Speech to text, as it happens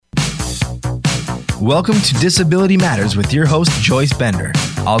Welcome to Disability Matters with your host, Joyce Bender.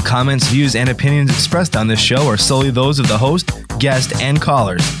 All comments, views, and opinions expressed on this show are solely those of the host, guest, and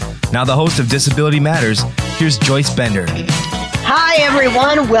callers. Now the host of Disability Matters, here's Joyce Bender. Hi,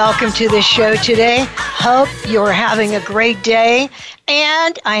 everyone. Welcome to the show today. Hope you're having a great day.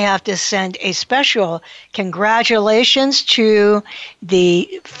 And I have to send a special congratulations to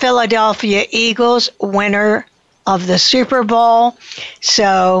the Philadelphia Eagles, winner of the Super Bowl.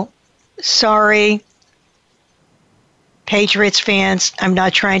 So, sorry, Patriots fans. I'm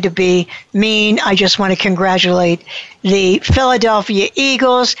not trying to be mean. I just want to congratulate the Philadelphia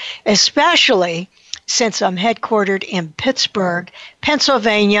Eagles, especially since I'm headquartered in Pittsburgh,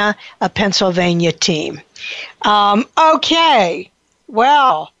 Pennsylvania, a Pennsylvania team. Okay,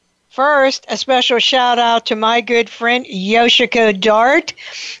 well, first, a special shout out to my good friend Yoshiko Dart.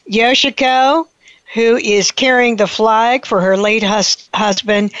 Yoshiko, who is carrying the flag for her late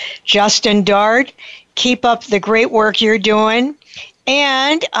husband, Justin Dart. Keep up the great work you're doing.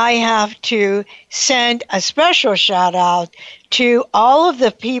 And I have to send a special shout out to all of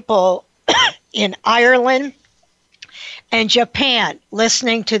the people in Ireland and Japan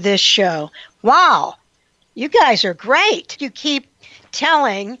listening to this show. Wow, you guys are great. You keep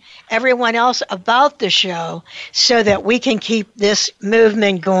telling everyone else about the show so that we can keep this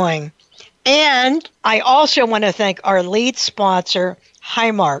movement going. And I also want to thank our lead sponsor,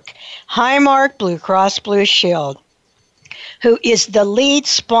 Highmark Blue Cross Blue Shield, who is the lead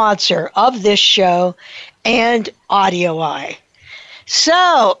sponsor of this show and Audio Eye.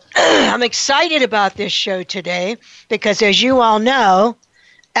 So, I'm excited about this show today because, as you all know,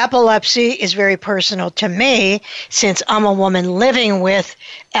 epilepsy is very personal to me since I'm a woman living with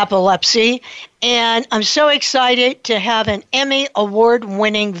epilepsy. And I'm so excited to have an Emmy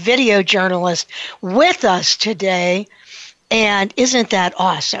award-winning video journalist with us today. And isn't that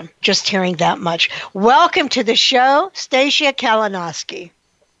awesome, just hearing that much? Welcome to the show, Stacia Kalinoski.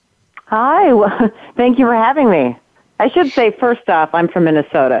 Hi, well, thank you for having me. I should say, first off, I'm from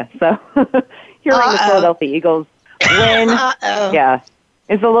Minnesota, so hearing the Philadelphia Eagles win, yeah,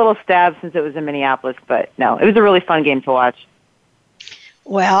 it's a little stab since it was in Minneapolis, but no, it was a really fun game to watch.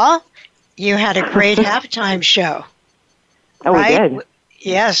 Well, you had a great halftime show. Oh, right? We did.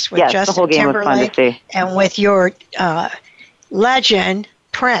 Yes, with Justin the whole game Timberlake was fun to see. And with your legend,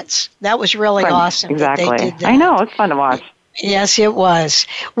 Prince. That was really awesome. Exactly. That they did that. I know, it's fun to watch. Yes, it was.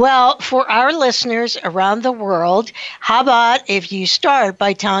 Well, for our listeners around the world, how about if you start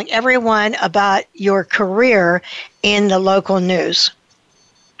by telling everyone about your career in the local news?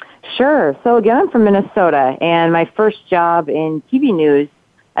 Sure. So again, I'm from Minnesota, and my first job in TV news,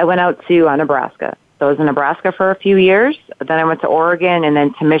 I went out to Nebraska. So I was in Nebraska for a few years, then I went to Oregon and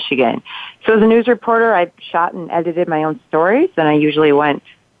then to Michigan. So as a news reporter, I shot and edited my own stories, and I usually went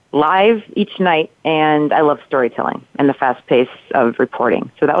live each night, and I love storytelling and the fast pace of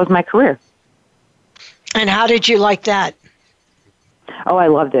reporting. So that was my career. And how did you like that? Oh, I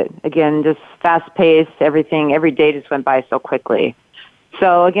loved it. Again, just fast pace, everything, every day just went by so quickly.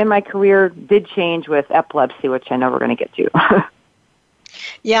 So again, my career did change with epilepsy, which I know we're going to get to.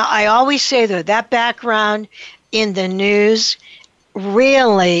 Yeah, I always say that background in the news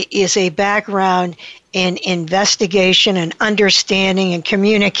really is a background in investigation and understanding and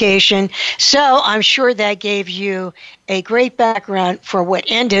communication. So I'm sure that gave you a great background for what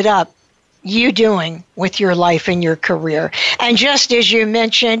ended up you doing with your life and your career. And just as you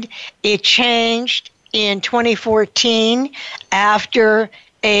mentioned, it changed in 2014 after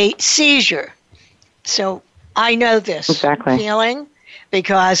a seizure. So I know this feeling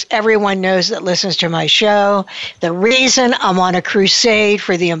because everyone knows that listens to my show. The reason I'm on a crusade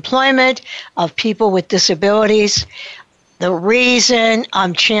for the employment of people with disabilities, the reason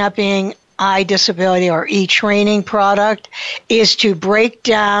I'm championing iDisability or e-training product is to break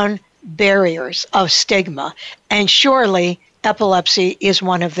down barriers of stigma. And surely epilepsy is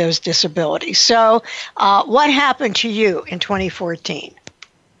one of those disabilities. So what happened to you in 2014?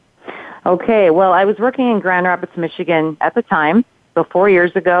 Okay, well, I was working in Grand Rapids, Michigan at the time, so 4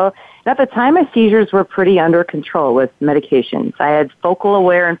 years ago. And at the time, my seizures were pretty under control with medications. I had focal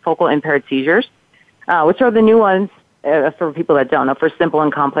aware and focal impaired seizures, which are the new ones for people that don't know, for simple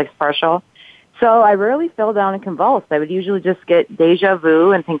and complex partial. So I rarely fell down and convulsed. I would usually just get deja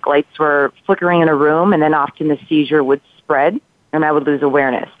vu and think lights were flickering in a room, and then often the seizure would spread, and I would lose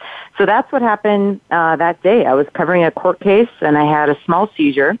awareness. So that's what happened that day. I was covering a court case, and I had a small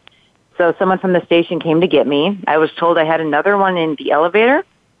seizure. So someone from the station came to get me. I was told I had another one in the elevator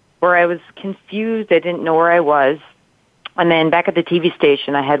where I was confused. I didn't know where I was. And then back at the TV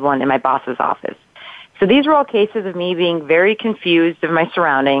station, I had one in my boss's office. So these were all cases of me being very confused of my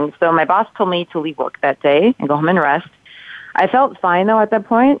surroundings. So my boss told me to leave work that day and go home and rest. I felt fine, though, at that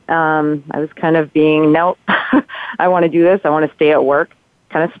point. I was kind of being, nope, I want to do this. I want to stay at work,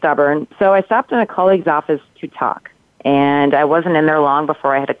 kind of stubborn. So I stopped in a colleague's office to talk. And I wasn't in there long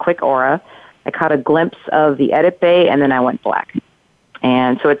before I had a quick aura. I caught a glimpse of the edit bay, and then I went black.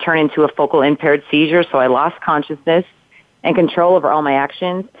 And so it turned into a focal impaired seizure, so I lost consciousness and control over all my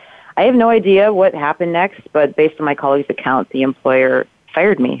actions. I have no idea what happened next, but based on my colleague's account, the employer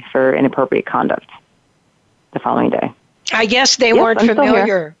fired me for inappropriate conduct the following day. I guess they weren't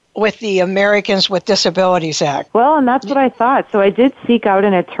familiar with the Americans with Disabilities Act. Well, and that's what I thought. So I did seek out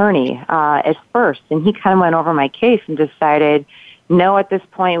an attorney at first, and he kind of went over my case and decided, no, at this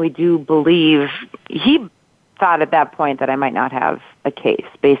point we do believe, he thought at that point that I might not have a case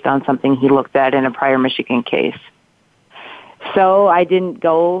based on something he looked at in a prior Michigan case. So I didn't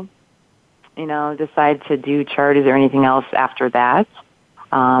go, decide to do charges or anything else after that.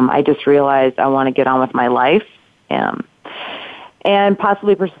 I just realized I want to get on with my life and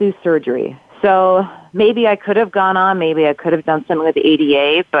possibly pursue surgery. So maybe I could have gone on, maybe I could have done something with the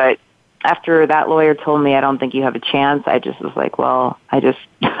ADA, but after that lawyer told me I don't think you have a chance, I just was like, well, I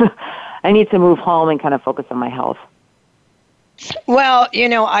need to move home and kind of focus on my health. Well,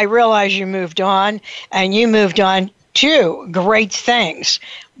 I realize you moved on, and you moved on to great things.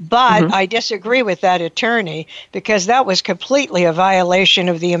 But I disagree with that attorney, because that was completely a violation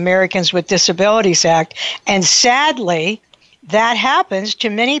of the Americans with Disabilities Act. And sadly, that happens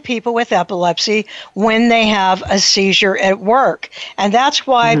to many people with epilepsy when they have a seizure at work. And that's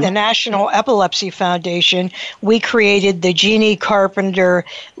why the National Epilepsy Foundation, we created the Jeannie Carpenter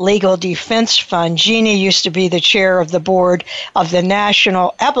Legal Defense Fund. Jeannie used to be the chair of the board of the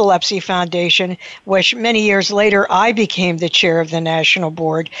National Epilepsy Foundation, which many years later I became the chair of the national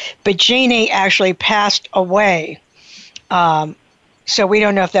board. But Jeannie actually passed away. So we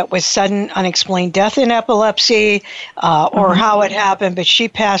don't know if that was sudden unexplained death in epilepsy or how it happened, but she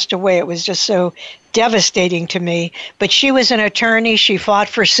passed away. It was just so devastating to me. But she was an attorney. She fought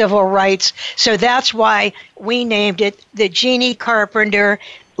for civil rights. So that's why we named it the Jeannie Carpenter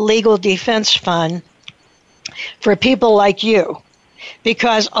Legal Defense Fund for people like you.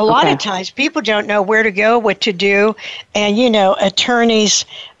 Because a lot of times people don't know where to go, what to do, and, attorneys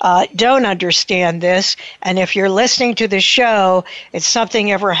don't understand this. And if you're listening to the show, if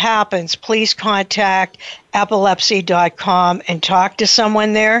something ever happens, please contact epilepsy.com and talk to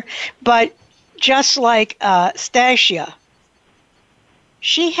someone there. But just like Stacia,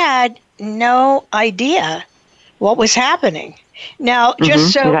 she had no idea what was happening. Now,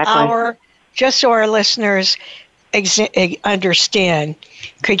 just so our listeners understand,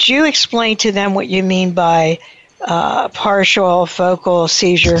 could you explain to them what you mean by partial focal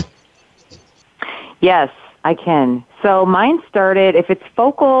seizure? Yes, I can. So mine started, if it's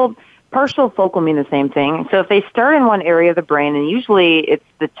focal, partial focal mean the same thing. So if they start in one area of the brain, and usually it's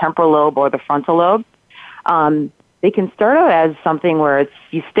the temporal lobe or the frontal lobe, they can start out as something where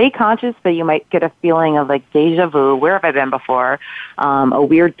you stay conscious, but you might get a feeling of like deja vu, where have I been before, a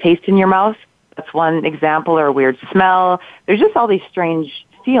weird taste in your mouth. That's one example, or a weird smell. There's just all these strange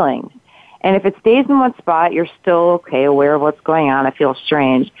feelings. And if it stays in one spot, you're still, aware of what's going on. I feel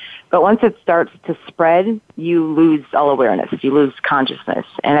strange. But once it starts to spread, you lose all awareness. You lose consciousness.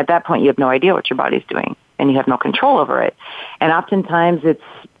 And at that point, you have no idea what your body's doing, and you have no control over it. And oftentimes, it's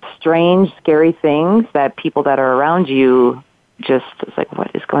strange, scary things that people that are around you it's like,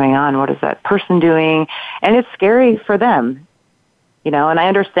 what is going on? What is that person doing? And it's scary for them. And I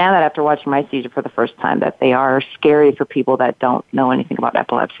understand that after watching my seizure for the first time, that they are scary for people that don't know anything about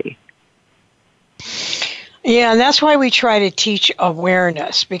epilepsy. Yeah, and that's why we try to teach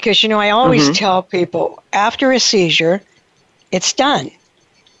awareness, because, I always tell people after a seizure, it's done.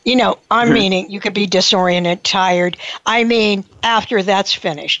 I'm meaning you could be disoriented, tired. I mean, after that's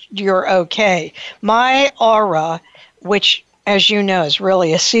finished, you're okay. My aura, which, as you know, is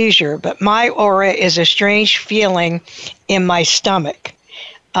really a seizure, but my aura is a strange feeling in my stomach.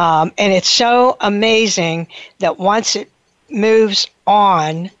 And it's so amazing that once it moves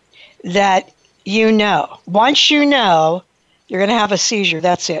on, that once you're going to have a seizure,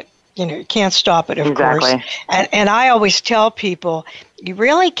 that's it. You can't stop it, of course. And I always tell people, you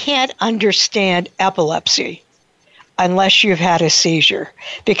really can't understand epilepsy unless you've had a seizure,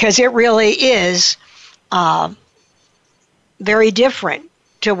 because it really is very different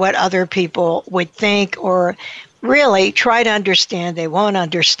to what other people would think or really try to understand. They won't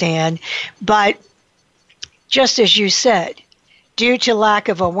understand. But just as you said, due to lack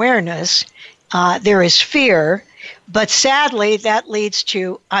of awareness, there is fear, but sadly that leads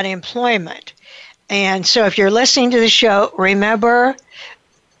to unemployment. And so if you're listening to the show, remember,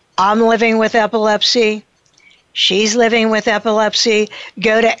 I'm living with epilepsy. She's living with epilepsy.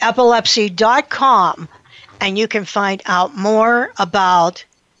 Go to epilepsy.com and you can find out more about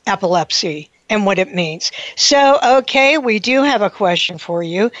epilepsy and what it means. So, okay, we do have a question for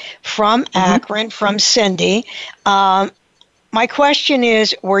you from Akron, from Cindy. My question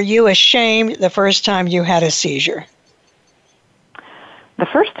is, were you ashamed the first time you had a seizure? The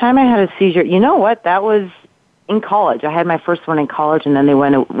first time I had a seizure, you know what? That was in college. I had my first one in college, and then they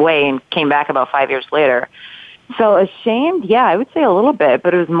went away and came back about 5 years later. So ashamed, yeah, I would say a little bit,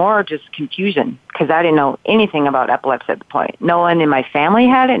 but it was more just confusion because I didn't know anything about epilepsy at the point. No one in my family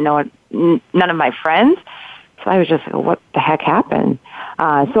had it, none of my friends. So I was just like, what the heck happened?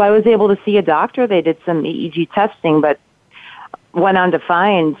 So I was able to see a doctor. They did some EEG testing, but went on to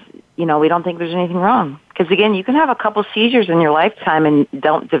find, we don't think there's anything wrong. Because, again, you can have a couple seizures in your lifetime and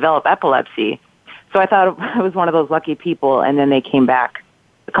don't develop epilepsy. So I thought I was one of those lucky people, and then they came back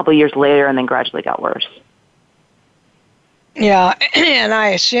a couple years later and then gradually got worse. Yeah, and I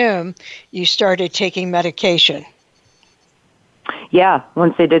assume you started taking medication. Yeah,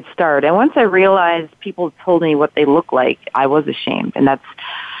 once they did start. And once I realized people told me what they look like, I was ashamed. And I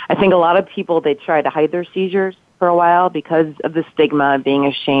think a lot of people, they try to hide their seizures for a while because of the stigma of being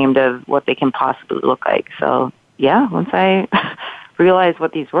ashamed of what they can possibly look like. So, yeah, once I realized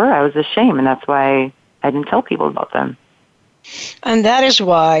what these were, I was ashamed. And that's why I didn't tell people about them. And that is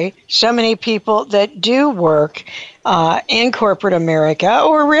why so many people that do work in corporate America,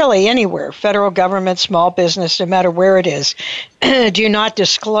 or really anywhere, federal government, small business, no matter where it is, do not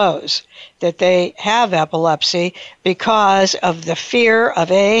disclose that they have epilepsy because of the fear of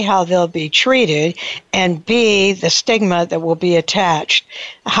A, how they'll be treated, and B, the stigma that will be attached,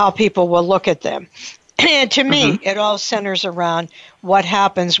 how people will look at them. And to me, it all centers around what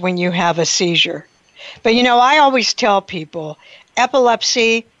happens when you have a seizure. But, I always tell people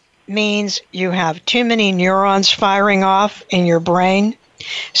epilepsy means you have too many neurons firing off in your brain.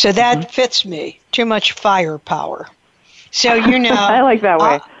 So that fits me. Too much firepower. So, I like that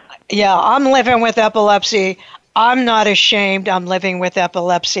way. I'm living with epilepsy. I'm not ashamed. I'm living with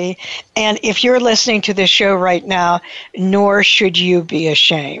epilepsy. And if you're listening to this show right now, nor should you be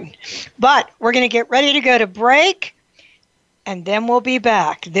ashamed. But we're going to get ready to go to break. And then we'll be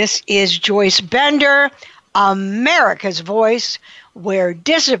back. This is Joyce Bender, America's Voice, where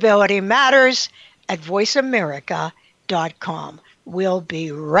disability matters, at voiceamerica.com. We'll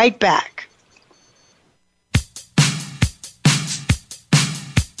be right back.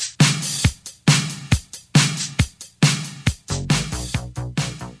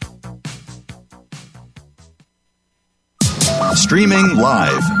 Streaming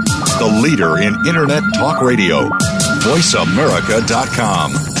live, the leader in Internet talk radio,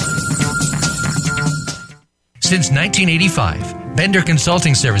 voiceamerica.com. Since 1985, Bender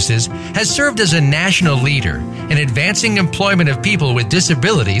Consulting Services has served as a national leader in advancing employment of people with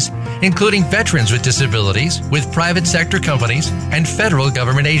disabilities, including veterans with disabilities, with private sector companies and federal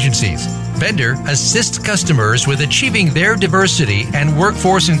government agencies. Bender assists customers with achieving their diversity and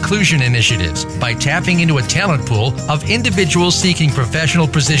workforce inclusion initiatives by tapping into a talent pool of individuals seeking professional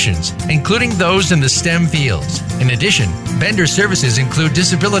positions, including those in the STEM fields. In addition, Bender services include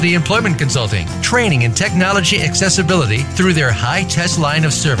disability employment consulting, training and technology accessibility through their high-test line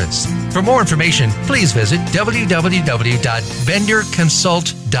of service. For more information, please visit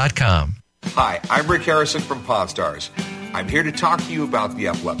www.benderconsult.com. Hi, I'm Rick Harrison from Pawn Stars. I'm here to talk to you about the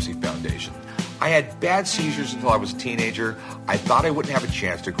Epilepsy Foundation. I had bad seizures until I was a teenager. I thought I wouldn't have a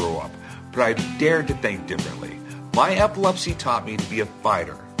chance to grow up, but I dared to think differently. My epilepsy taught me to be a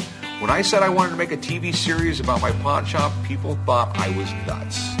fighter. When I said I wanted to make a TV series about my pawn shop, people thought I was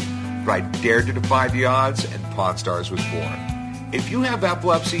nuts. But I dared to defy the odds, and Pawn Stars was born. If you have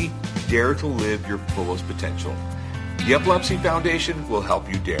epilepsy, dare to live your fullest potential. The Epilepsy Foundation will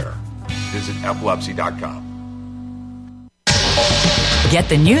help you dare. Visit epilepsy.com. Get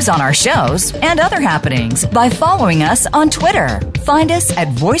the news on our shows and other happenings by following us on Twitter. Find us at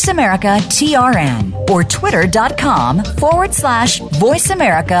VoiceAmericaTRN or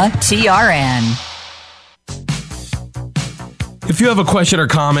twitter.com/VoiceAmericaTRN. If you have a question or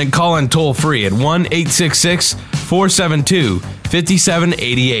comment, call in toll free at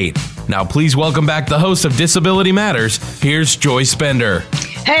 1-866-472-5788. Now, please welcome back the host of Disability Matters. Here's Joyce Bender.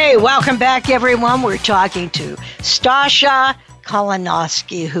 Hey, welcome back, everyone. We're talking to Stacia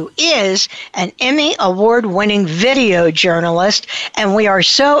Kalinoski, who is an Emmy award-winning video journalist, and we are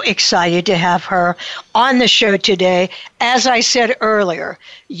so excited to have her on the show today. As I said earlier,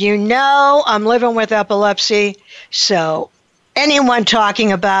 I'm living with epilepsy, so anyone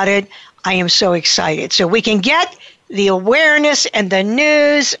talking about it, I am so excited. So we can get the awareness and the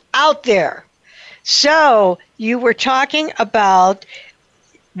news out there. So you were talking about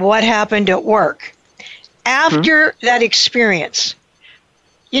what happened at work. After that experience,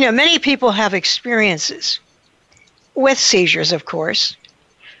 many people have experiences with seizures, of course,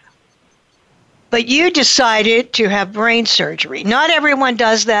 but you decided to have brain surgery. Not everyone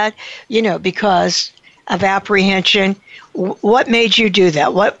does that, because of apprehension. What made you do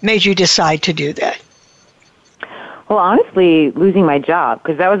that? What made you decide to do that? Well, honestly, losing my job,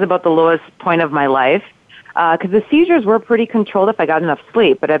 because that was about the lowest point of my life. Because the seizures were pretty controlled if I got enough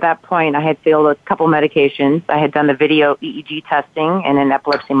sleep. But at that point, I had failed a couple medications. I had done the video EEG testing in an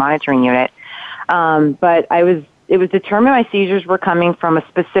epilepsy monitoring unit. But it was determined my seizures were coming from a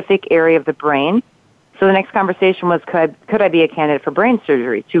specific area of the brain. So the next conversation was, could I be a candidate for brain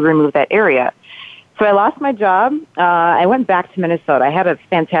surgery to remove that area? So I lost my job. I went back to Minnesota. I had a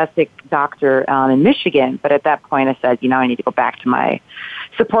fantastic doctor in Michigan, but at that point I said, I need to go back to my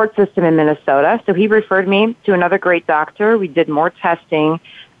support system in Minnesota. So he referred me to another great doctor. We did more testing,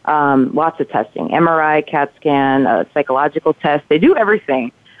 lots of testing, MRI, CAT scan, psychological tests. They do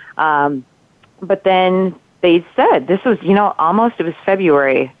everything. But then they said, this was, it was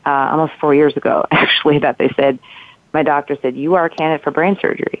February, almost 4 years ago, actually, that they said, my doctor said, you are a candidate for brain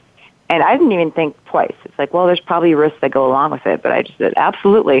surgery. And I didn't even think twice. It's like, well, there's probably risks that go along with it. But I just said,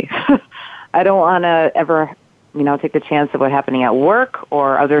 absolutely. I don't want to ever, take the chance of what happening at work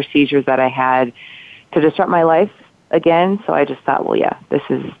or other seizures that I had to disrupt my life again. So I just thought, well, yeah, this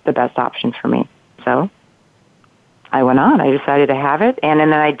is the best option for me. So I went on. I decided to have it. And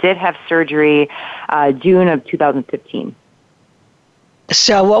then I did have surgery June of 2015.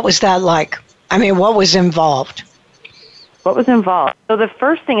 So what was that like? What was involved? What was involved? So the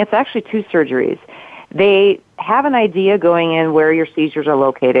first thing, it's actually 2 surgeries. They have an idea going in where your seizures are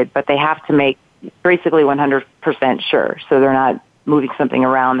located, but they have to make basically 100% sure. So they're not moving something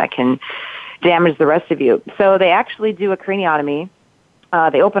around that can damage the rest of you. So they actually do a craniotomy.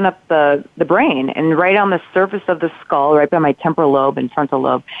 They open up the brain, and right on the surface of the skull, right by my temporal lobe and frontal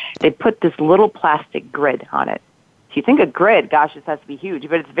lobe, they put this little plastic grid on it. So you think a grid, gosh, this has to be huge,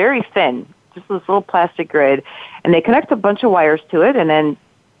 but it's very thin. Just this little plastic grid, and they connect a bunch of wires to it and then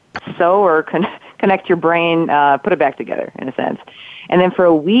sew or connect your brain, put it back together in a sense. And then for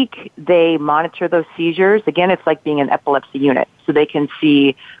a week, they monitor those seizures. Again, it's like being an epilepsy unit. So they can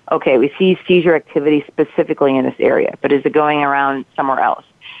see, okay, we see seizure activity specifically in this area, but is it going around somewhere else?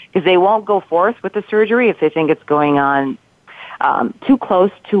 Because they won't go forth with the surgery if they think it's going on too close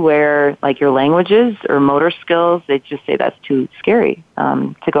to where, like, your languages or motor skills, they just say that's too scary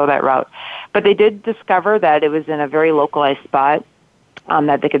to go that route. But they did discover that it was in a very localized spot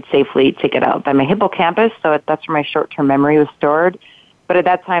that they could safely take it out by my hippocampus, so that's where my short-term memory was stored. But at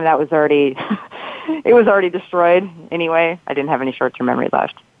that time, that was already, it was already destroyed anyway. I didn't have any short-term memory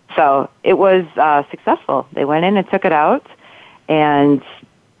left. So it was successful. They went in and took it out, and,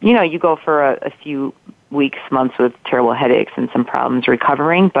 you go for a few weeks, months with terrible headaches and some problems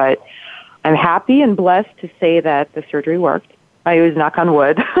recovering, but I'm happy and blessed to say that the surgery worked. I always knock on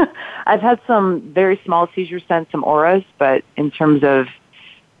wood. I've had some very small seizures since, some auras, but in terms of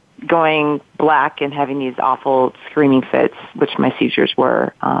going black and having these awful screaming fits, which my seizures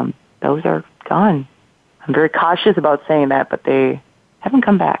were, those are gone. I'm very cautious about saying that, but they haven't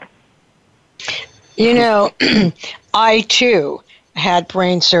come back. I too had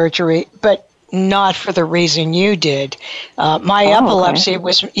brain surgery, but not for the reason you did. My epilepsy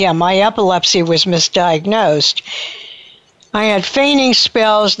was misdiagnosed. I had fainting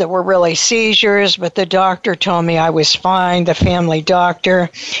spells that were really seizures, but the doctor told me I was fine, the family doctor.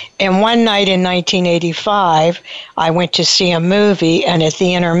 And one night in 1985, I went to see a movie, and at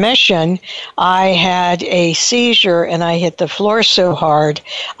the intermission, I had a seizure, and I hit the floor so hard,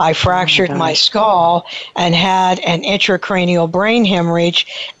 I fractured my skull and had an intracranial brain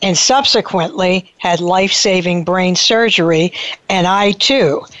hemorrhage, and subsequently had life-saving brain surgery, and I,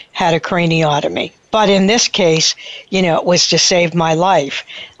 too, had a craniotomy. But in this case, it was to save my life.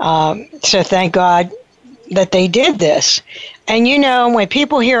 So thank God that they did this. And when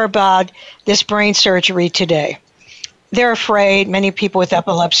people hear about this brain surgery today, they're afraid. Many people with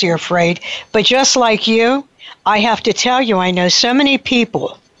epilepsy are afraid. But just like you, I have to tell you, I know so many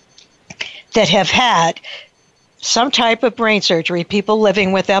people that have had some type of brain surgery, people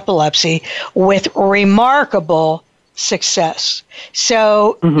living with epilepsy, with remarkable success.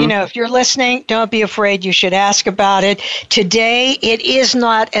 So, if you're listening, don't be afraid. You should ask about it. Today, it is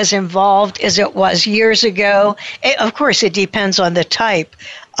not as involved as it was years ago. Of course, it depends on the type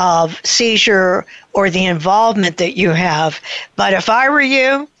of seizure or the involvement that you have. But if I were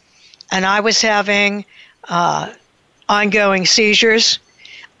you, and I was having ongoing seizures,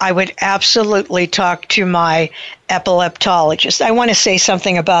 I would absolutely talk to my epileptologist. I want to say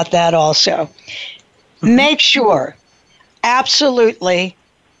something about that also. Make sure, absolutely,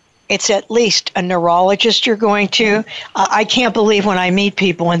 it's at least a neurologist you're going to. I can't believe when I meet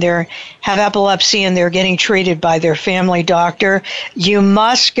people and they have epilepsy and they're getting treated by their family doctor. You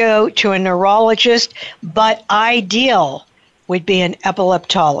must go to a neurologist, but ideal would be an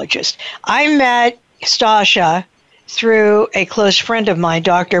epileptologist. I met Stacia through a close friend of mine,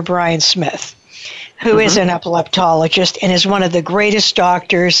 Dr. Brian Smith, who is an epileptologist and is one of the greatest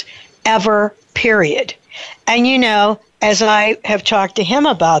doctors ever, period. And you know, as I have talked to him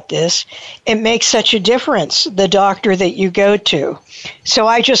about this, it makes such a difference, the doctor that you go to. So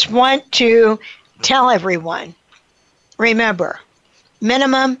I just want to tell everyone, remember,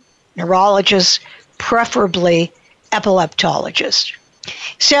 minimum neurologist, preferably epileptologist.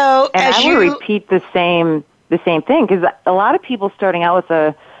 So and as I would repeat the same thing, because a lot of people starting out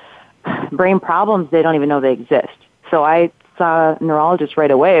with brain problems, they don't even know they exist. So I saw a neurologist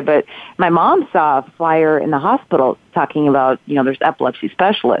right away, but my mom saw a flyer in the hospital talking about, there's epilepsy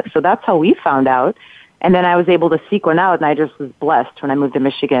specialists. So that's how we found out. And then I was able to seek one out, and I just was blessed when I moved to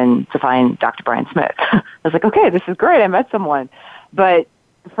Michigan to find Dr. Brian Smith. I was like, okay, this is great. I met someone. But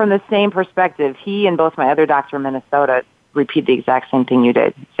from the same perspective, he and both my other doctor in Minnesota repeat the exact same thing you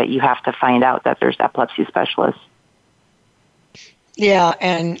did, that you have to find out that there's epilepsy specialists. Yeah,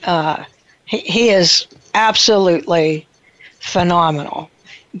 and he is absolutely phenomenal.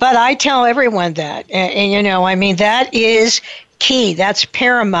 But I tell everyone that, and that is key. That's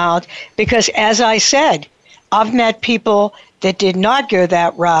paramount, because as I said, I've met people that did not go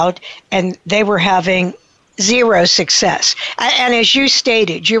that route, and they were having zero success. And as you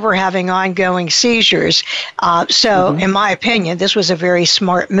stated, you were having ongoing seizures. So in my opinion, this was a very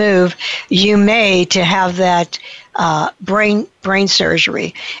smart move you made to have that brain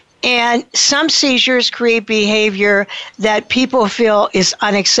surgery. And some seizures create behavior that people feel is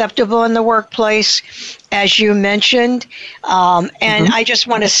unacceptable in the workplace, as you mentioned. And I just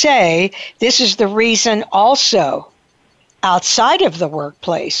want to say, this is the reason also outside of the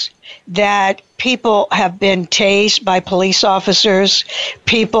workplace that people have been tased by police officers,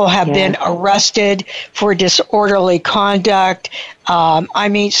 people have been arrested for disorderly conduct.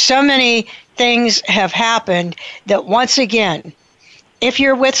 So many things have happened that, once again, if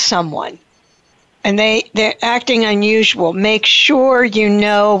you're with someone and they're acting unusual, make sure you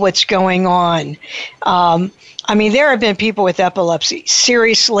know what's going on. There have been people with epilepsy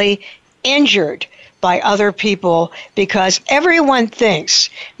seriously injured by other people because everyone thinks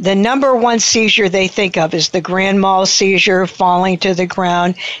the number one seizure they think of is the grand mal seizure, falling to the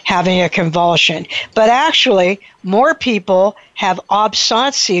ground, having a convulsion. But actually, more people have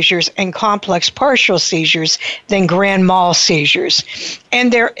absence seizures and complex partial seizures than grand mal seizures.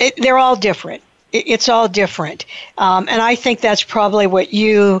 And they're all different. It's all different. And I think that's probably what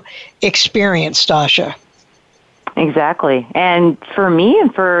you experienced, Stacia. Exactly. And for me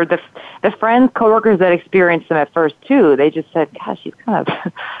and for the friends, coworkers that experienced them at first too, they just said, gosh, she's kind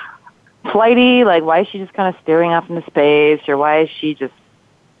of flighty. Like, why is she just kind of staring off into space? Or why is she just,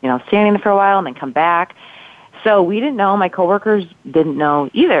 standing there for a while and then come back? So we didn't know. My coworkers didn't know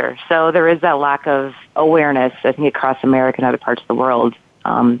either. So there is that lack of awareness, I think, across America and other parts of the world.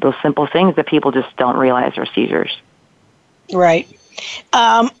 Those simple things that people just don't realize are seizures. Right.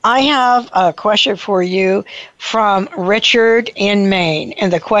 I have a question for you from Richard in Maine.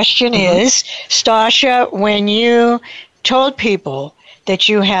 And the question is, Stacia, when you told people that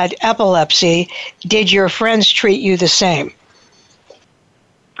you had epilepsy, did your friends treat you the same?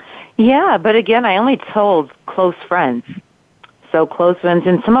 Yeah, but again, I only told close friends. So close friends,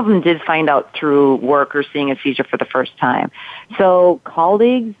 and some of them did find out through work or seeing a seizure for the first time. So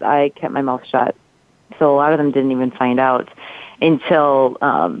colleagues, I kept my mouth shut. So a lot of them didn't even find out until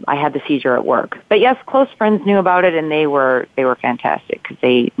I had the seizure at work. But yes, close friends knew about it, and they were fantastic because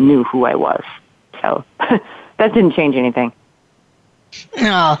they knew who I was. So that didn't change anything.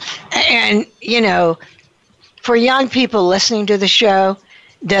 No, and for young people listening to the show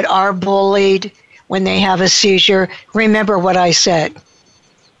that are bullied when they have a seizure, remember what I said.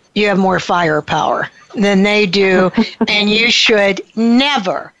 You have more firepower than they do, and you should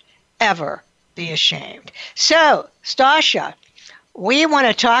never, ever be ashamed. So, Stacia, we want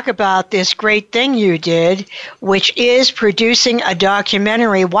to talk about this great thing you did, which is producing a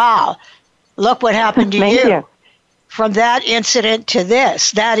documentary. Wow, look what happened to you. From that incident to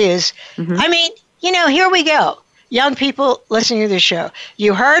this. That is, here we go. Young people listening to the show,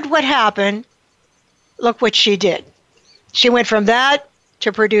 you heard what happened. Look what she did. She went from that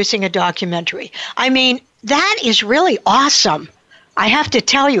to producing a documentary. I mean, that is really awesome. I have to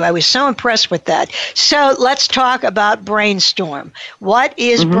tell you, I was so impressed with that. So let's talk about Brainstorm. What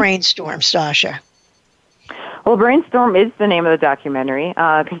is Brainstorm, Stacia? Well, Brainstorm is the name of the documentary.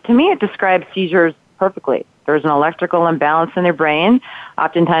 Because to me, it describes seizures perfectly. There's an electrical imbalance in their brain.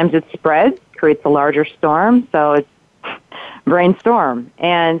 Oftentimes it spreads, creates a larger storm, so it's Brainstorm.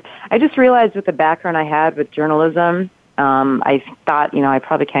 And I just realized with the background I had with journalism, I thought, I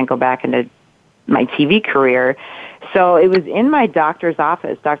probably can't go back into my TV career. So it was in my doctor's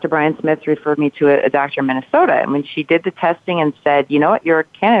office. Dr. Brian Smith referred me to a doctor in Minnesota. And when she did the testing and said, you know what, you're a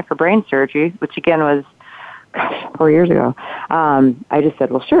candidate for brain surgery, which again was, 4 years ago, I just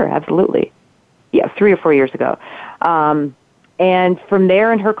said, well, sure, absolutely. Yeah, 3 or 4 years ago. And from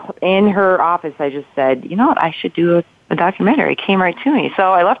there in her office, I just said, you know what, I should do a documentary. It came right to me.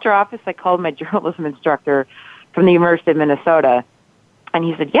 So I left her office. I called my journalism instructor from the University of Minnesota. And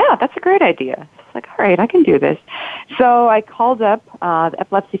he said, yeah, that's a great idea. I was like, all right, I can do this. So I called up the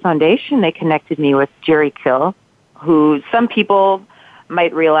Epilepsy Foundation. They connected me with Jerry Kill, who some people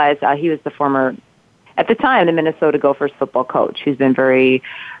might realize he was the former, at the time, the Minnesota Gophers football coach, who's been very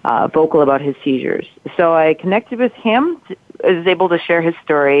vocal about his seizures. So I connected with him, was able to share his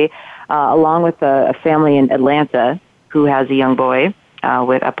story, along with a family in Atlanta who has a young boy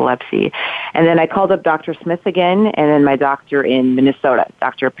with epilepsy. And then I called up Dr. Smith again, and then my doctor in Minnesota,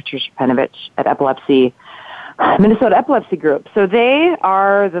 Dr. Patricia Penovich at Minnesota Epilepsy Group. So they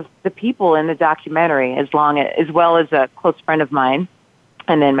are the people in the documentary, as well as a close friend of mine,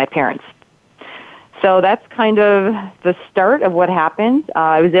 and then my parents. So that's kind of the start of what happened.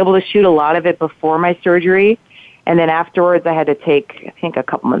 I was able to shoot a lot of it before my surgery, and then afterwards I had to take, I think, a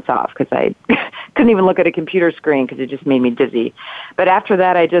couple months off because I couldn't even look at a computer screen because it just made me dizzy. But after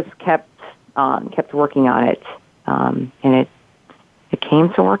that, I just kept working on it, and it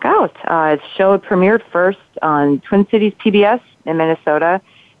came to work out. The show premiered first on Twin Cities PBS in Minnesota.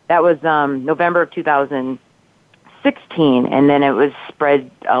 That was November of 2016, and then it was spread.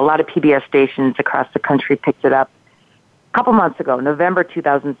 A lot of PBS stations across the country picked it up a couple months ago, November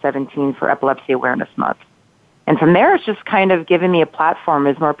 2017, for Epilepsy Awareness Month. And from there, it's just kind of given me a platform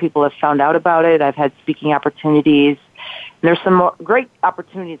as more people have found out about it. I've had speaking opportunities. There's some more great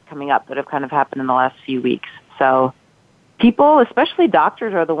opportunities coming up that have kind of happened in the last few weeks. So people, especially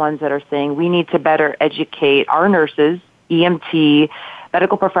doctors, are the ones that are saying we need to better educate our nurses, EMT,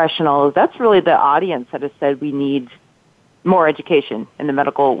 medical professionals. That's really the audience that has said we need more education in the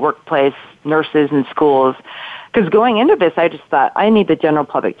medical workplace, nurses and schools. Because going into this, I just thought, I need the general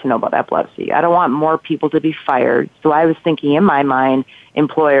public to know about epilepsy. I don't want more people to be fired. So I was thinking in my mind,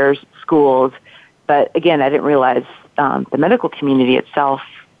 employers, schools. But again, I didn't realize the medical community itself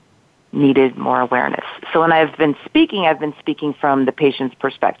needed more awareness. So when I've been speaking from the patient's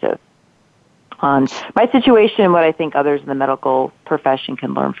perspective on my situation and what I think others in the medical profession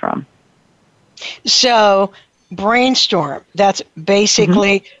can learn from. So Brainstorm, that's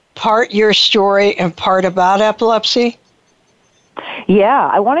basically part your story and part about epilepsy? Yeah,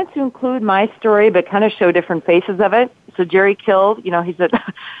 I wanted to include my story, but kind of show different faces of it. So Jerry Kill, he's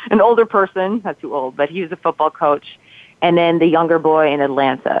an older person, not too old, but he was a football coach, and then the younger boy in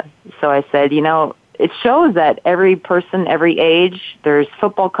Atlanta. So I said, it shows that every person, every age, there's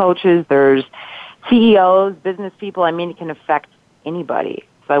football coaches, there's CEOs, business people. I mean, it can affect anybody.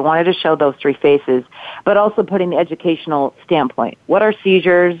 So I wanted to show those three faces, but also put in the educational standpoint. What are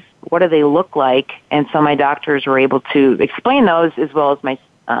seizures? What do they look like? And so my doctors were able to explain those as well as my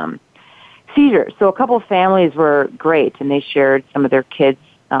seizures. So a couple of families were great, and they shared some of their kids,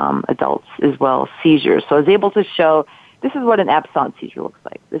 adults as well, seizures. So I was able to show this is what an absent seizure looks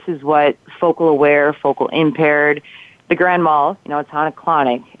like. This is what focal aware, focal impaired, the grand mal, it's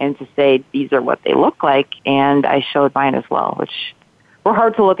tonic-clonic, and to say these are what they look like. And I showed mine as well, which were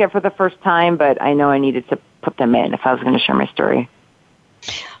hard to look at for the first time, but I know I needed to put them in if I was going to share my story.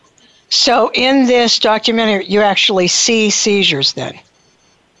 So in this documentary, you actually see seizures then?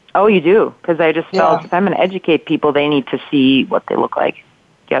 Oh, you do, because I just felt if I'm going to educate people, they need to see what they look like.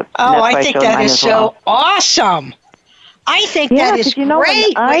 Yep. Oh, I think that is so awesome. I think that is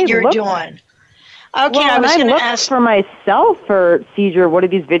great what you're doing. Okay, I was going to ask for myself for seizure. What do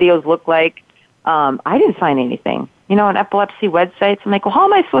these videos look like? I didn't find anything. On epilepsy websites, I'm like, well, how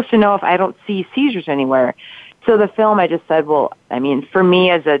am I supposed to know if I don't see seizures anywhere? So the film, I just said, well, for me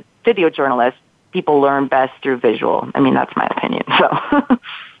as a video journalist, people learn best through visual. That's my opinion. So.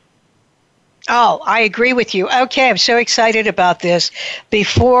 Oh, I agree with you. Okay, I'm so excited about this.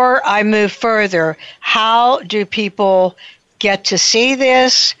 Before I move further, how do people get to see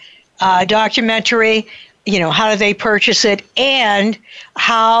this documentary? how do they purchase it, and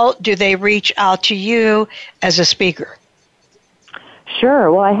how do they reach out to you as a speaker?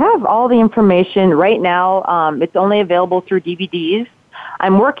 Sure. Well, I have all the information right now. It's only available through DVDs.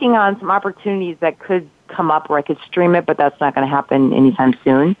 I'm working on some opportunities that could come up where I could stream it, but that's not going to happen anytime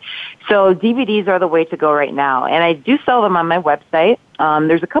soon. So DVDs are the way to go right now. And I do sell them on my website.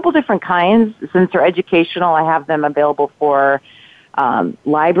 There's a couple different kinds. Since they're educational, I have them available for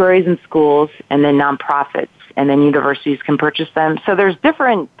libraries and schools, and then nonprofits, and then universities can purchase them. So there's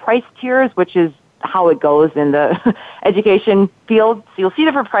different price tiers, which is how it goes in the education field. So you'll see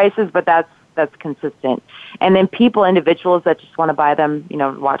different prices, but that's consistent. And then individuals that just want to buy them,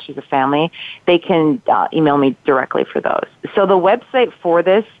 watch as a family, they can email me directly for those. So the website for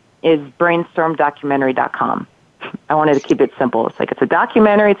this is brainstormdocumentary.com. I wanted to keep it simple. It's a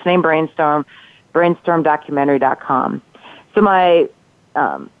documentary. It's named Brainstorm, brainstormdocumentary.com. So my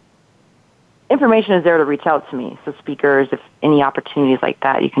information is there to reach out to me. So speakers, if any opportunities like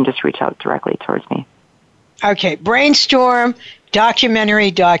that, you can just reach out directly towards me. Okay,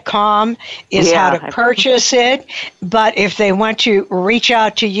 brainstormdocumentary.com is how to purchase it. But if they want to reach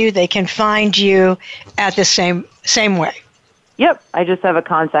out to you, they can find you at the same way. Yep, I just have a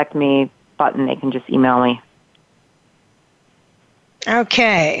contact me button. They can just email me.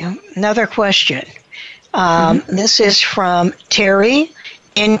 Okay, another question. This is from Terry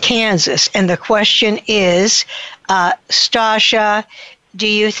in Kansas, and the question is, Stacia, do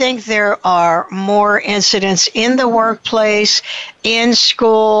you think there are more incidents in the workplace, in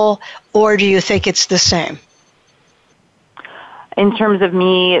school, or do you think it's the same? In terms of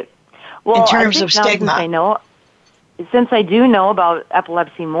me, well, in terms of stigma. Since I do know about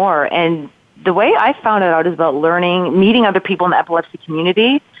epilepsy more, and the way I found it out is about meeting other people in the epilepsy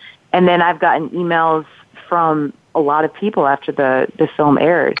community, and then I've gotten emails from a lot of people after the film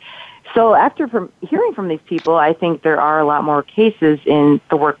aired. So after hearing from these people, I think there are a lot more cases in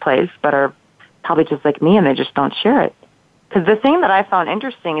the workplace that are probably just like me, and they just don't share it. Because the thing that I found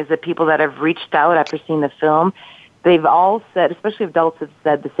interesting is that people that have reached out after seeing the film, they've all said, especially adults, have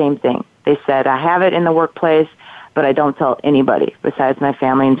said the same thing. They said, I have it in the workplace, but I don't tell anybody besides my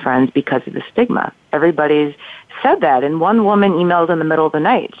family and friends because of the stigma. Everybody's said that. And one woman emailed in the middle of the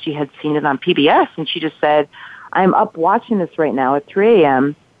night. She had seen it on PBS, and she just said, I'm up watching this right now at 3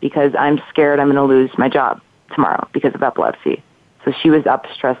 a.m. because I'm scared I'm going to lose my job tomorrow because of epilepsy. So she was up,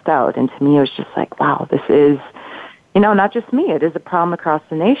 stressed out. And to me, it was just like, wow, this is, not just me. It is a problem across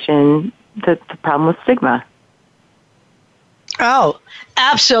the nation, the problem with stigma. Oh,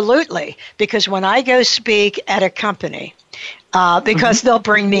 absolutely. Because when I go speak at a company, because they'll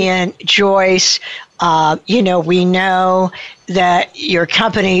bring me in, Joyce, we know that your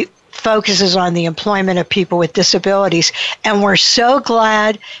company focuses on the employment of people with disabilities, and we're so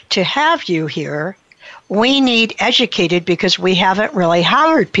glad to have you here. We need educated because we haven't really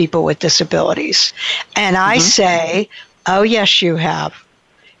hired people with disabilities. And I say, oh, yes, you have.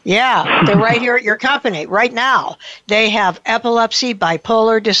 Yeah, they're right here at your company right now. They have epilepsy,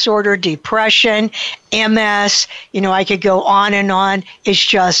 bipolar disorder, depression, MS. I could go on and on. It's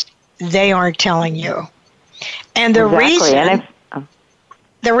just they aren't telling you. And the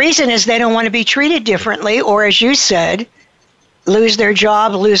reason is they don't want to be treated differently, or as you said, lose their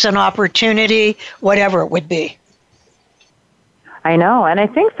job, lose an opportunity, whatever it would be. I know. And I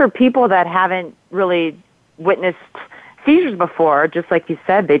think for people that haven't really witnessed seizures before, just like you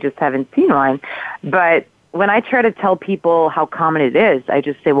said, they just haven't seen one. But when I try to tell people how common it is, I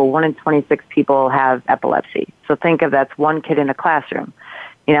just say, well, 1 in 26 people have epilepsy. So think of that's one kid in a classroom.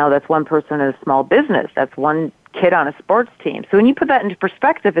 That's one person in a small business. That's one kid on a sports team. So when you put that into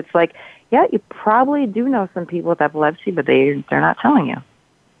perspective, it's like, yeah, you probably do know some people with epilepsy, but they're not telling you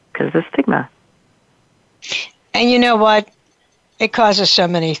because of the stigma. And you know what? It causes so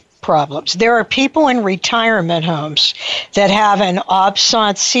many problems. There are people in retirement homes that have an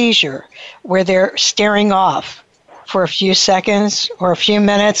absent seizure where they're staring off for a few seconds or a few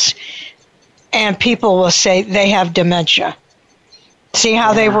minutes, and people will say they have dementia. See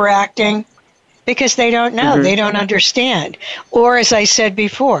how they were acting? Because they don't know. They don't understand. Or, as I said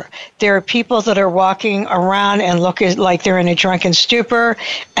before, there are people that are walking around and look like they're in a drunken stupor,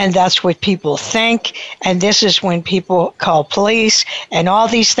 and that's what people think. And this is when people call police, and all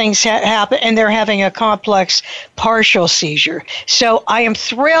these things happen, and they're having a complex partial seizure. So I am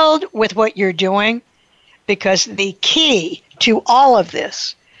thrilled with what you're doing, because the key to all of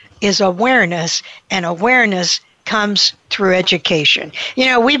this is awareness, and awareness comes through education.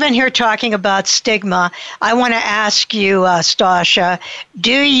 We've been here talking about stigma. I want to ask you, Stacia,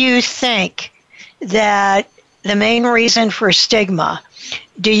 do you think that the main reason for stigma,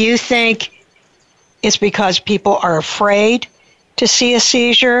 do you think it's because people are afraid to see a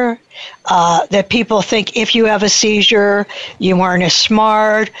seizure, that people think if you have a seizure, you aren't as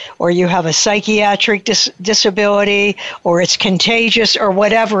smart, or you have a psychiatric disability, or it's contagious, or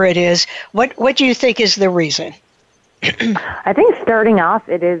whatever it is. What do you think is the reason? I think starting off,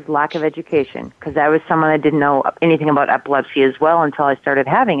 it is lack of education, because I was someone that didn't know anything about epilepsy as well until I started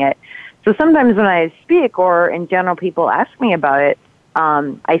having it. So sometimes when I speak, or in general people ask me about it,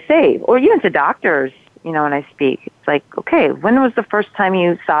 I say, or even to doctors, when I speak, it's like, okay, when was the first time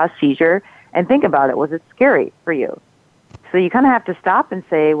you saw a seizure? And think about it. Was it scary for you? So you kind of have to stop and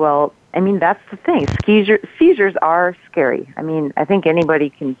say, well, that's the thing. Seizures are scary. I think anybody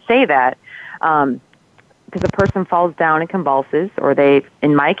can say that, because a person falls down and convulses, or they,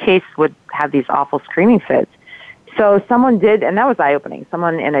 in my case, would have these awful screaming fits. So someone did, and that was eye-opening.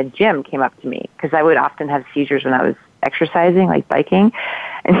 Someone in a gym came up to me, because I would often have seizures when I was exercising, like biking.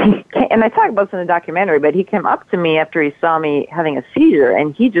 And I talk about this in the documentary, but he came up to me after he saw me having a seizure,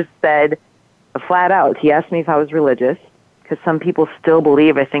 and he just said, flat out, he asked me if I was religious, because some people still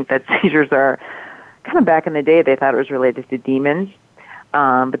believe, I think, that seizures are, kind of back in the day, they thought it was related to demons.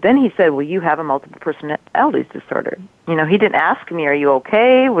 But then he said, well, you have a multiple personality disorder. He didn't ask me, are you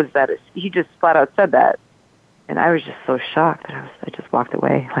okay? He just flat out said that. And I was just so shocked that I just walked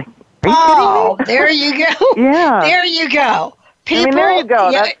away. Like, are you kidding me? There you go. Yeah. There you go. People, there you go.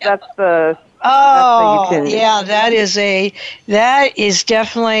 Yeah, that's the... that is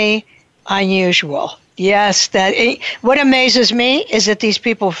definitely unusual. Yes, what amazes me is that these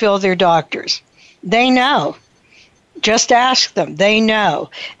people feel they're doctors. They know. Just ask them. They know.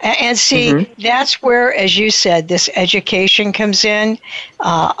 And see, that's where, as you said, this education comes in,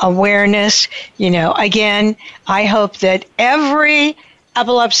 awareness. Again, I hope that every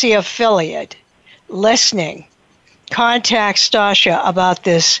epilepsy affiliate listening contacts Stacia about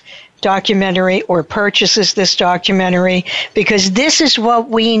this documentary or purchases this documentary, because this is what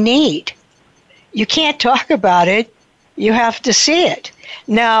we need. You can't talk about it. You have to see it.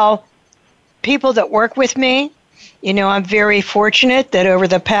 Now, people that work with me, I'm very fortunate that over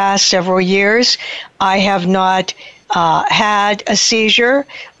the past several years, I have not had a seizure,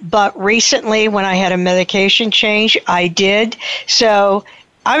 but recently when I had a medication change, I did. So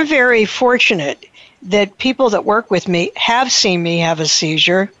I'm very fortunate that people that work with me have seen me have a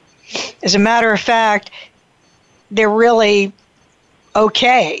seizure. As a matter of fact, they're really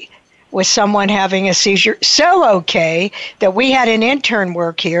okay with someone having a seizure. So okay that we had an intern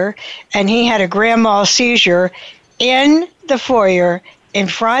work here, and he had a grand mal seizure in the foyer in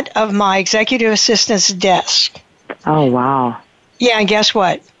front of my executive assistant's desk. Oh, wow. Yeah, and guess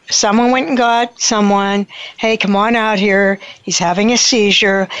what? Someone went and got someone, hey, come on out here. He's having a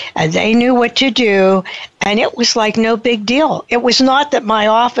seizure, and they knew what to do, and it was like no big deal. It was not that my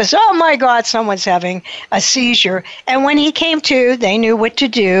office, oh my God, someone's having a seizure. And when he came to, they knew what to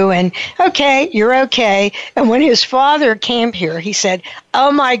do, and okay, you're okay. And when his father came here, he said,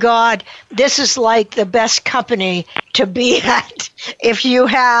 oh my God, this is like the best company to be at if you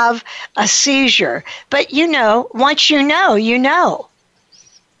have a seizure. But once you know, you know.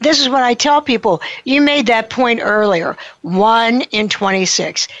 This is what I tell people. You made that point earlier. 1 in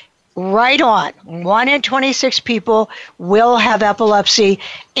 26. Right on. 1 in 26 people will have epilepsy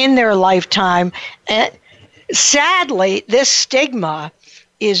in their lifetime. And sadly, this stigma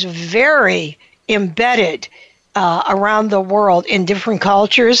is very embedded around the world in different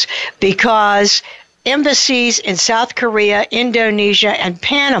cultures, because embassies in South Korea, Indonesia, and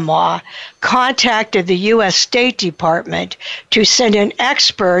Panama contacted the U.S. State Department to send an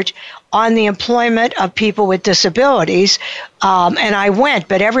expert on the employment of people with disabilities. And I went,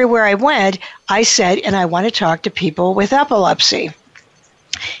 but everywhere I went, I said, and I want to talk to people with epilepsy.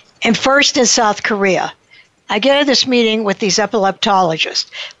 And first in South Korea, I get to this meeting with these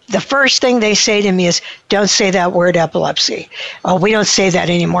epileptologists. The first thing they say to me is, don't say that word epilepsy. Oh, we don't say that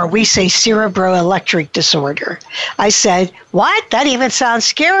anymore. We say cerebroelectric disorder. I said, what? That even sounds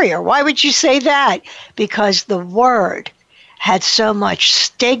scarier. Why would you say that? Because the word had so much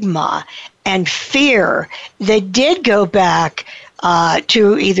stigma and fear that did go back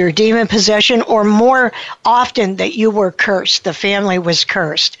to either demon possession, or more often that you were cursed. The family was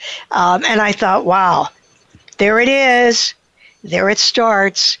cursed. And I thought, wow. There it is. There it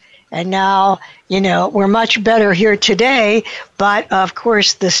starts. And now, we're much better here today. But, of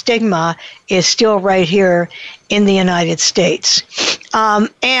course, the stigma is still right here in the United States.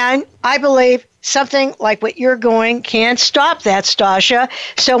 And I believe something like what you're going can stop that, Stacia.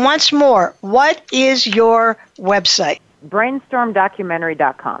 So once more, what is your website?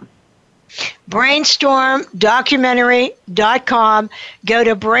 Brainstormdocumentary.com. brainstormdocumentary.com. Go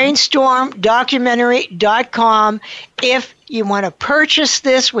to brainstormdocumentary.com if you want to purchase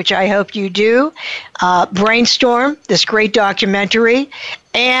this, which I hope you do. Brainstorm, this great documentary.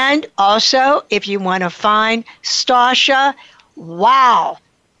 And also, if you want to find Stacia, wow,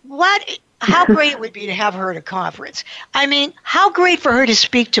 how great it would be to have her at a conference. I mean, how great for her to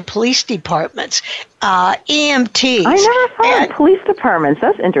speak to police departments, EMTs. I never thought of police departments.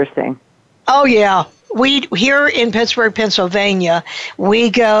 That's interesting. Oh, yeah. We here in Pittsburgh, Pennsylvania,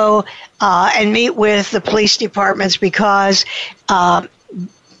 we go and meet with the police departments because they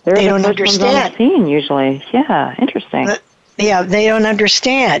don't understand. On the scene usually. Yeah, interesting. Yeah, they don't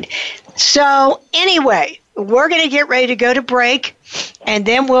understand. So anyway, we're going to get ready to go to break, and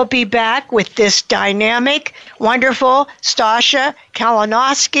then we'll be back with this dynamic, wonderful Stacia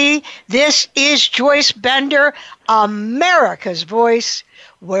Kalinoski. This is Joyce Bender, America's Voice,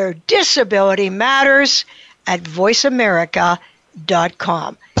 where disability matters, at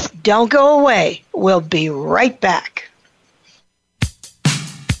voiceamerica.com. Don't go away. We'll be right back.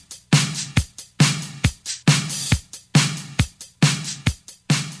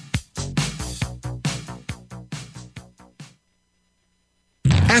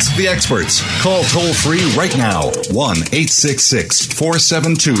 Ask the experts. Call toll free right now.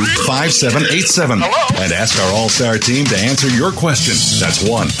 1-866-472-5787. And ask our All-Star team to answer your question. That's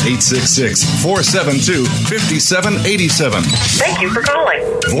 1-866-472-5787. Thank you for calling.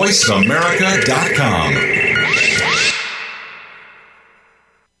 VoiceAmerica.com.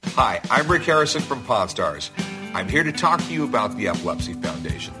 Hi, I'm Rick Harrison from Pawn Stars. I'm here to talk to you about the Epilepsy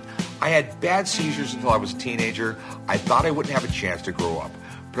Foundation. I had bad seizures until I was a teenager. I thought I wouldn't have a chance to grow up,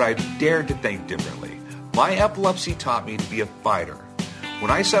 but I dared to think differently. My epilepsy taught me to be a fighter. When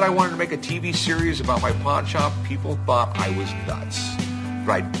I said I wanted to make a TV series about my pawn shop, people thought I was nuts.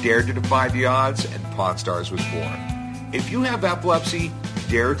 But I dared to defy the odds, and Pawn Stars was born. If you have epilepsy,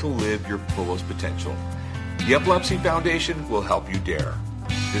 dare to live your fullest potential. The Epilepsy Foundation will help you dare.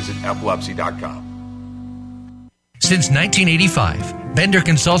 Visit epilepsy.com. Since 1985, Bender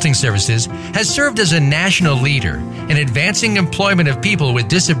Consulting Services has served as a national leader in advancing employment of people with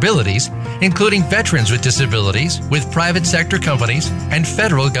disabilities, including veterans with disabilities, with private sector companies and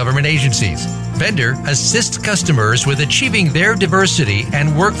federal government agencies. Bender assists customers with achieving their diversity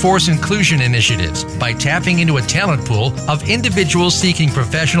and workforce inclusion initiatives by tapping into a talent pool of individuals seeking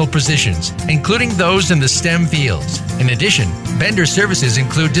professional positions, including those in the STEM fields. In addition, Bender services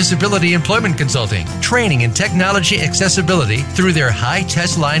include disability employment consulting, training in technology accessibility through their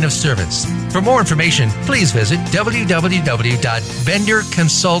high-test line of service. For more information, please visit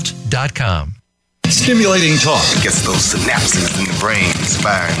www.benderconsult.com. Stimulating talk. It gets those synapses in the brain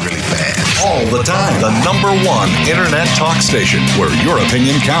firing really fast. All the time. The #1 Internet talk station where your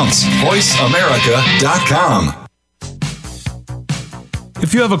opinion counts. VoiceAmerica.com.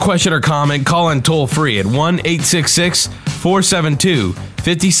 If you have a question or comment, call in toll free at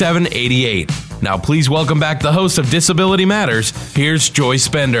 1-866-472-5788. Now, please welcome back the host of Disability Matters. Here's Joyce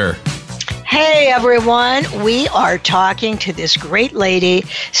Bender. Hey, everyone. We are talking to this great lady,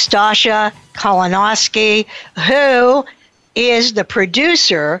 Stacia Kalinoski, who is the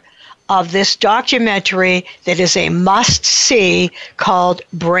producer of this documentary that is a must-see called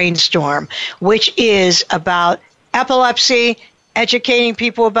Brainstorm, which is about epilepsy, educating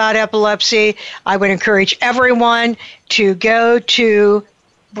people about epilepsy. I would encourage everyone to go to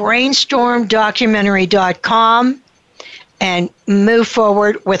brainstormdocumentary.com and move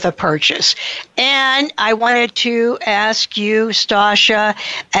forward with a purchase. And I wanted to ask you, Stacia,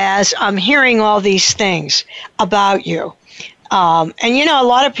 as I'm hearing all these things about you, and you know, a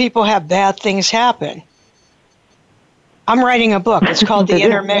lot of people have bad things happen. I'm writing a book. It's called The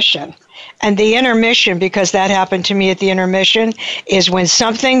Intermission. And the intermission, because that happened to me at the intermission, is when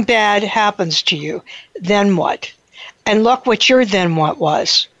something bad happens to you, then what? And look what your then what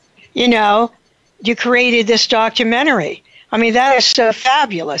was. You know, you created this documentary. I mean, that is so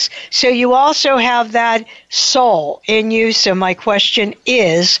fabulous. So you also have that soul in you. So my question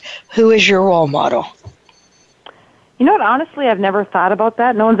is, who is your role model? You know what? Honestly, I've never thought about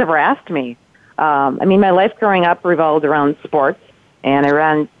that. No one's ever asked me. I mean, my life growing up revolved around sports, and I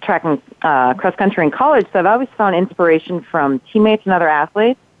ran track and cross country in college, so I've always found inspiration from teammates and other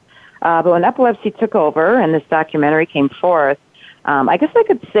athletes. But when epilepsy took over and this documentary came forth, I guess I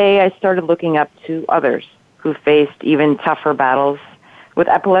could say I started looking up to others who faced even tougher battles with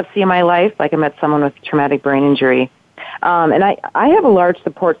epilepsy in my life, like I met someone with traumatic brain injury. And I have a large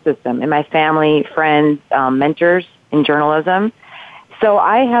support system in my family, friends, mentors in journalism. So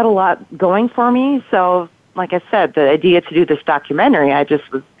I had a lot going for me. So, like I said, the idea to do this documentary, I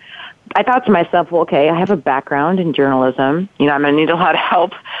just was I thought to myself, well, okay, I have a background in journalism. I'm going to need a lot of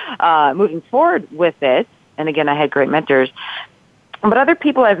help moving forward with it. And again, I had great mentors. But other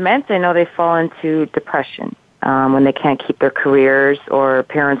people I've met, I know they fall into depression when they can't keep their careers, or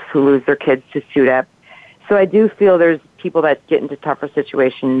parents who lose their kids to SUDEP. So I do feel there's people that get into tougher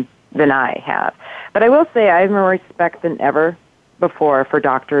situations than I have. But I will say I have more respect than ever before for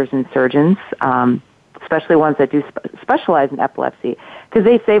doctors and surgeons, especially ones that do specialize in epilepsy, because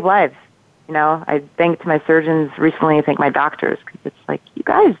they save lives. I thanked my surgeons recently. I thank my doctors, because it's like, you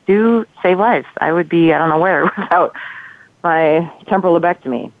guys do save lives. I would be, I don't know where, without my temporal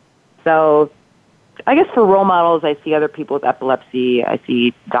lobectomy. So I guess for role models, I see other people with epilepsy. I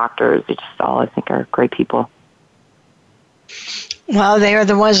see doctors. They just all, I think, are great people. Well, they are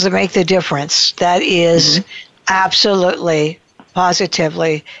the ones that make the difference. That is absolutely,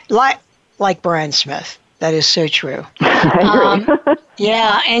 positively, like Brian Smith. That is so true. I agree.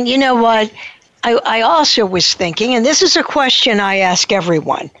 Yeah, and you know what? I also was thinking, and this is a question I ask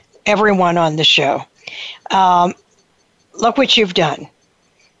everyone on the show. Look what you've done.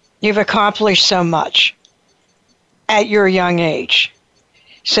 You've accomplished so much at your young age.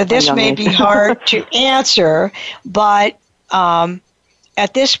 So this may be hard to answer, but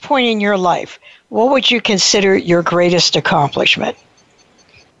at this point in your life, what would you consider your greatest accomplishment?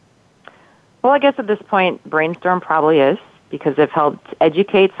 Well, I guess at this point, Brainstorm probably is, because I've helped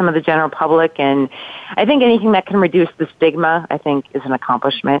educate some of the general public, and I think anything that can reduce the stigma, I think, is an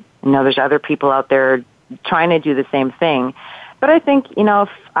accomplishment. There's other people out there trying to do the same thing. But I think, if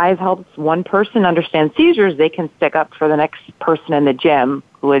I've helped one person understand seizures, they can stick up for the next person in the gym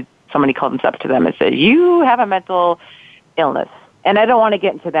who somebody called themselves to them and said, you have a mental illness. And I don't want to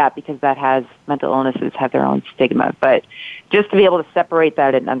get into that, because mental illnesses have their own stigma. But just to be able to separate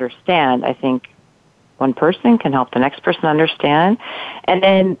that and understand, I think one person can help the next person understand. And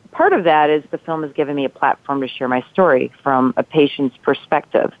then part of that is the film has given me a platform to share my story from a patient's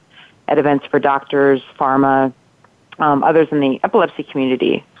perspective at events for doctors, pharma, others in the epilepsy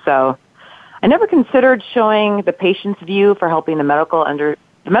community. So I never considered showing the patient's view for helping the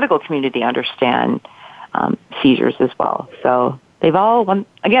medical community understand seizures as well. So they've all, one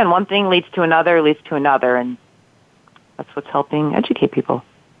thing leads to another, and that's what's helping educate people.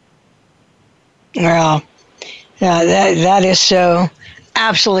 Well, yeah, that is so,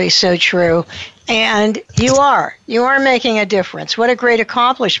 absolutely so true. And you are making a difference. What a great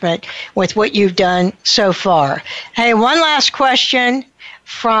accomplishment with what you've done so far. Hey, one last question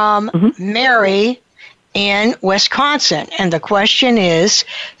from Mary in Wisconsin. And the question is,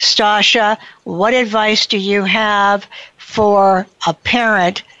 Stacia, what advice do you have for a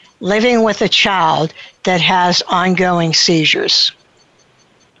parent living with a child that has ongoing seizures?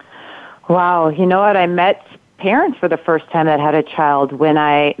 Wow. You know what? I met parents for the first time that had a child when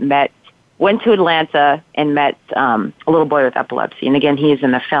I went to Atlanta and met a little boy with epilepsy. And again, he's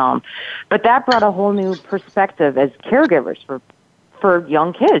in the film. But that brought a whole new perspective as caregivers for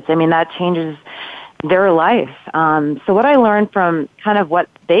young kids. I mean, that changes their life. So what I learned from kind of what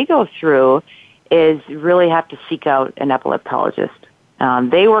they go through is really have to seek out an epileptologist.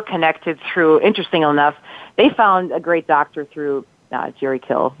 They were connected through, interesting enough, they found a great doctor through Jerry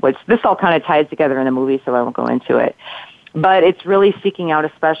Kill, which this all kind of ties together in the movie, so I won't go into it. But it's really seeking out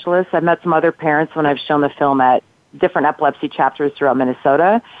a specialist. I've met some other parents when I've shown the film at different epilepsy chapters throughout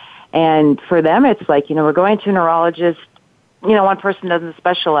Minnesota. And for them, it's like, we're going to a neurologist. One person doesn't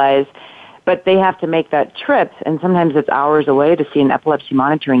specialize, but they have to make that trip. And sometimes it's hours away to see an epilepsy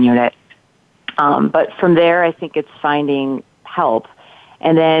monitoring unit. But from there, I think it's finding help.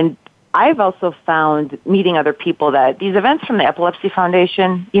 And then I've also found meeting other people that these events from the Epilepsy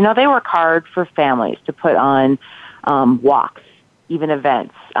Foundation, they work hard for families to put on walks, even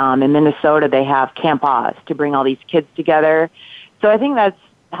events. In Minnesota, they have Camp Oz to bring all these kids together. So I think that's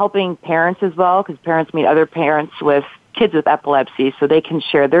helping parents as well, because parents meet other parents with kids with epilepsy so they can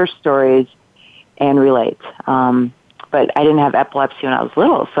share their stories and relate. But I didn't have epilepsy when I was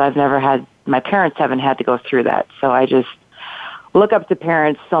little, so my parents haven't had to go through that. So I just look up to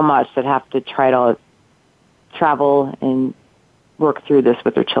parents so much that have to try to travel and work through this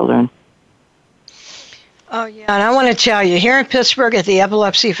with their children. Oh, yeah, and I want to tell you, here in Pittsburgh at the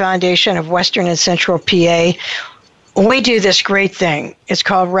Epilepsy Foundation of Western and Central PA, we do this great thing. It's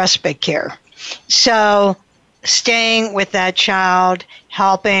called respite care. So staying with that child,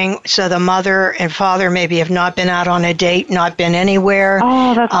 helping, so the mother and father maybe have not been out on a date, not been anywhere.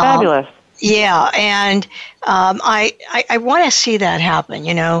 Oh, that's fabulous. Yeah, and I want to see that happen,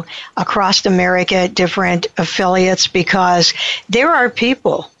 across America, different affiliates, because there are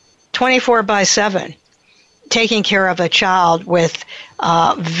people 24/7 taking care of a child with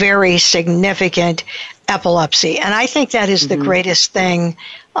very significant epilepsy. And I think that is the greatest thing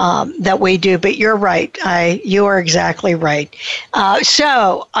that we do. But you're right. You are exactly right.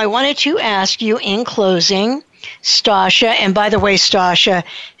 So I wanted to ask you in closing, Stacia, and by the way, Stacia,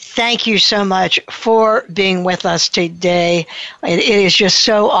 thank you so much for being with us today. It is just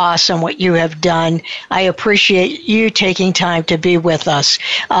so awesome what you have done. I appreciate you taking time to be with us.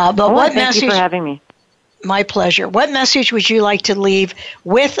 Thank you for having me. My pleasure. What message would you like to leave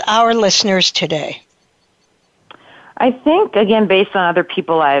with our listeners today? I think, again, based on other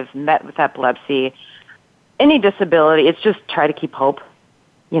people I've met with epilepsy, any disability, it's just try to keep hope.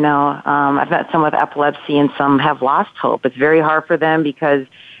 You know, I've met some with epilepsy and some have lost hope. It's very hard for them because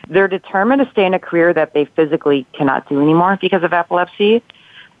they're determined to stay in a career that they physically cannot do anymore because of epilepsy.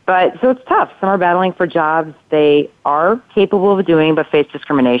 So it's tough. Some are battling for jobs they are capable of doing but face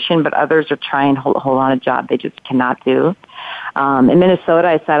discrimination, but others are trying to hold on a job they just cannot do. In Minnesota,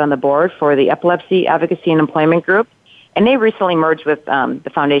 I sat on the board for the Epilepsy Advocacy and Employment Group, and they recently merged with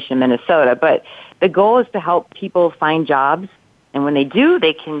the Foundation of Minnesota. But the goal is to help people find jobs, and when they do,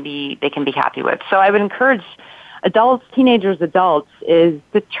 they can be happy with. So I would encourage adults, teenagers, adults, is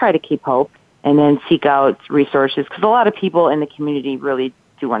to try to keep hope and then seek out resources, because a lot of people in the community really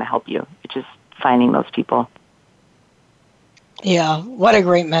do want to help you. It's just finding those people. Yeah, what a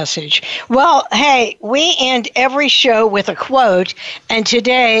great message. Well, hey, we end every show with a quote, and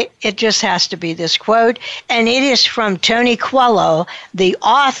today it just has to be this quote, and it is from Tony Coelho, the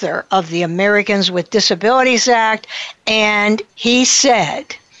author of the Americans with Disabilities Act, and he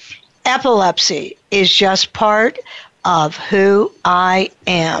said, "Epilepsy is just part of who I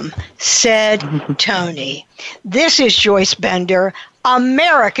am," said Tony. This is Joyce Bender,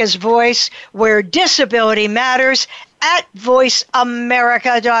 America's Voice, where disability matters, at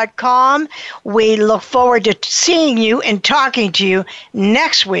voiceamerica.com. We look forward to seeing you and talking to you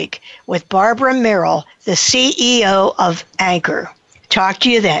next week with Barbara Merrill, the CEO of Anchor. Talk to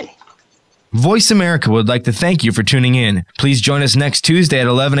you then. Voice America would like to thank you for tuning in. Please join us next Tuesday at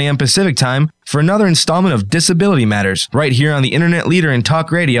 11 a.m. Pacific Time for another installment of Disability Matters, right here on the internet leader in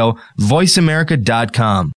talk radio, voiceamerica.com.